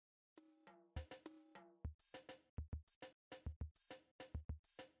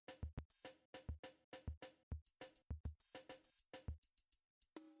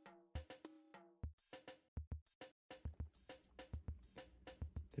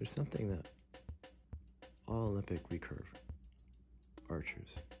There's something that all Olympic recurve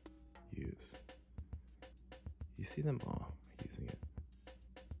archers use. You see them all using it.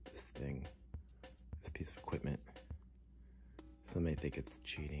 This thing, this piece of equipment. Some may think it's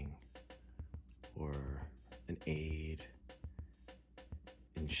cheating or an aid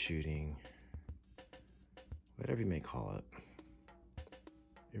in shooting, whatever you may call it.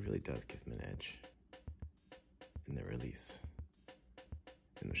 It really does give them an edge in their release,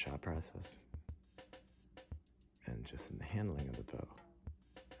 in the shot process, and just in the handling of the bow,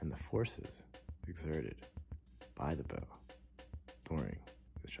 and the forces exerted by the bow during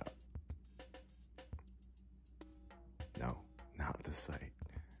the shot. No, not the sight,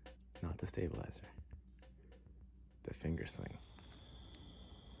 not the stabilizer, the finger sling.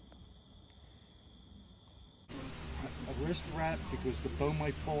 A wrist wrap because the bow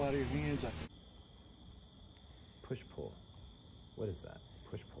might fall out of your hands. Push-pull. What is that?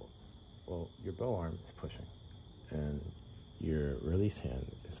 Push-pull. Well, your bow arm is pushing, and your release hand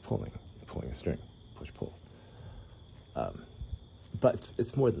is pulling. You're pulling a string. Push-pull. But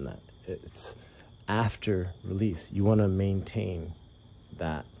it's more than that. It's after release. You want to maintain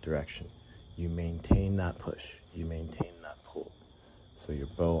that direction. You maintain that push. You maintain that pull. So your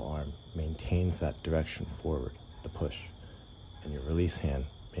bow arm maintains that direction forward, the push, and your release hand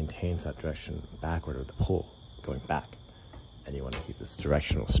maintains that direction backward of the pull, going back. And you want to keep this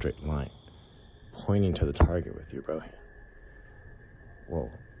directional straight line, pointing to the target with your bow hand. Well,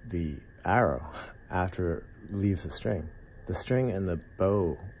 the arrow, after it leaves the string and the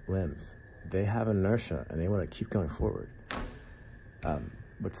bow limbs, they have inertia and they want to keep going forward.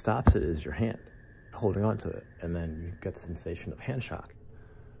 What stops it is your hand holding on to it, and then you get the sensation of hand shock.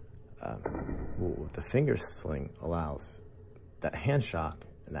 Well, the finger sling allows that hand shock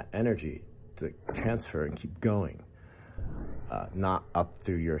and that energy to transfer and keep going, not up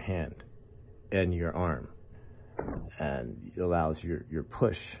through your hand and your arm. And it allows your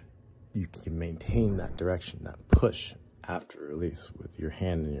push, you can maintain that direction, that push after release with your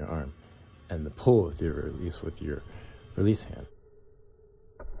hand and your arm, and the pull with your release with your release hand.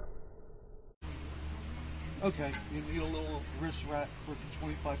 Okay, you need a little wrist wrap for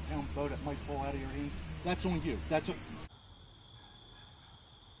the 25-pound bow that might fall out of your hands. That's on you.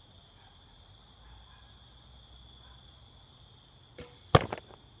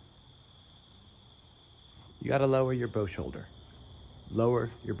 You gotta lower your bow shoulder.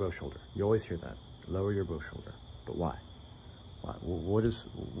 Lower your bow shoulder. You always hear that. Lower your bow shoulder. But why? Why? What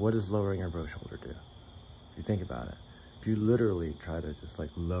does lowering your bow shoulder do? If you think about it, if you literally try to just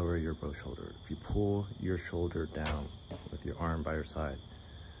like lower your bow shoulder, if you pull your shoulder down with your arm by your side,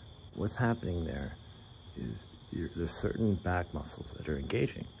 what's happening there is there's certain back muscles that are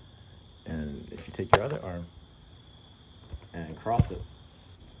engaging. And if you take your other arm and cross it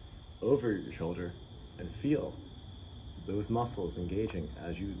over your shoulder and feel those muscles engaging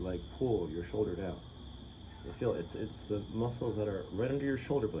as you like pull your shoulder down, you feel it. It's the muscles that are right under your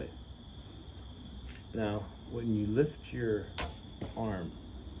shoulder blade. Now, when you lift your arm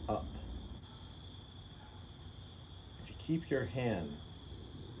up, if you keep your hand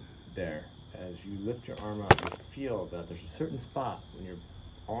there, as you lift your arm up, you feel that there's a certain spot when your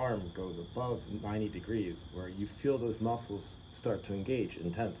arm goes above 90 degrees where you feel those muscles start to engage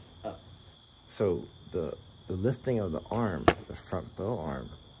and tense up. So the lifting of the arm, the front bow arm,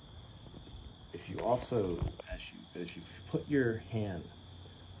 if you also, as you put your hand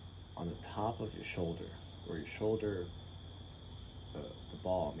on the top of your shoulder, where your shoulder, the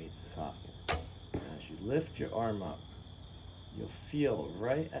ball meets the socket, and as you lift your arm up, you'll feel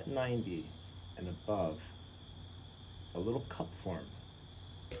right at 90 and above, a little cup forms,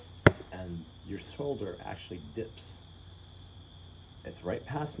 and your shoulder actually dips. It's right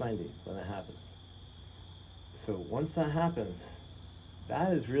past 90 when that happens. So once that happens,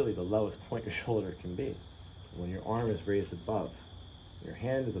 that is really the lowest point your shoulder can be. When your arm is raised above, your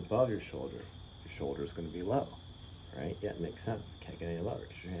hand is above your shoulder is going to be low, right? Yeah, it makes sense. Can't get any lower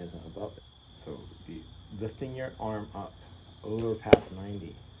because your hand's not above it. So the lifting your arm up over past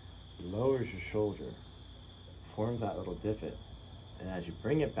 90 lowers your shoulder, forms that little divot, and as you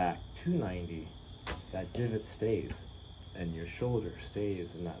bring it back to 90, that divot stays, and your shoulder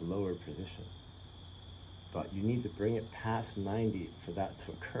stays in that lower position. But you need to bring it past 90 for that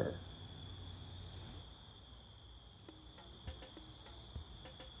to occur.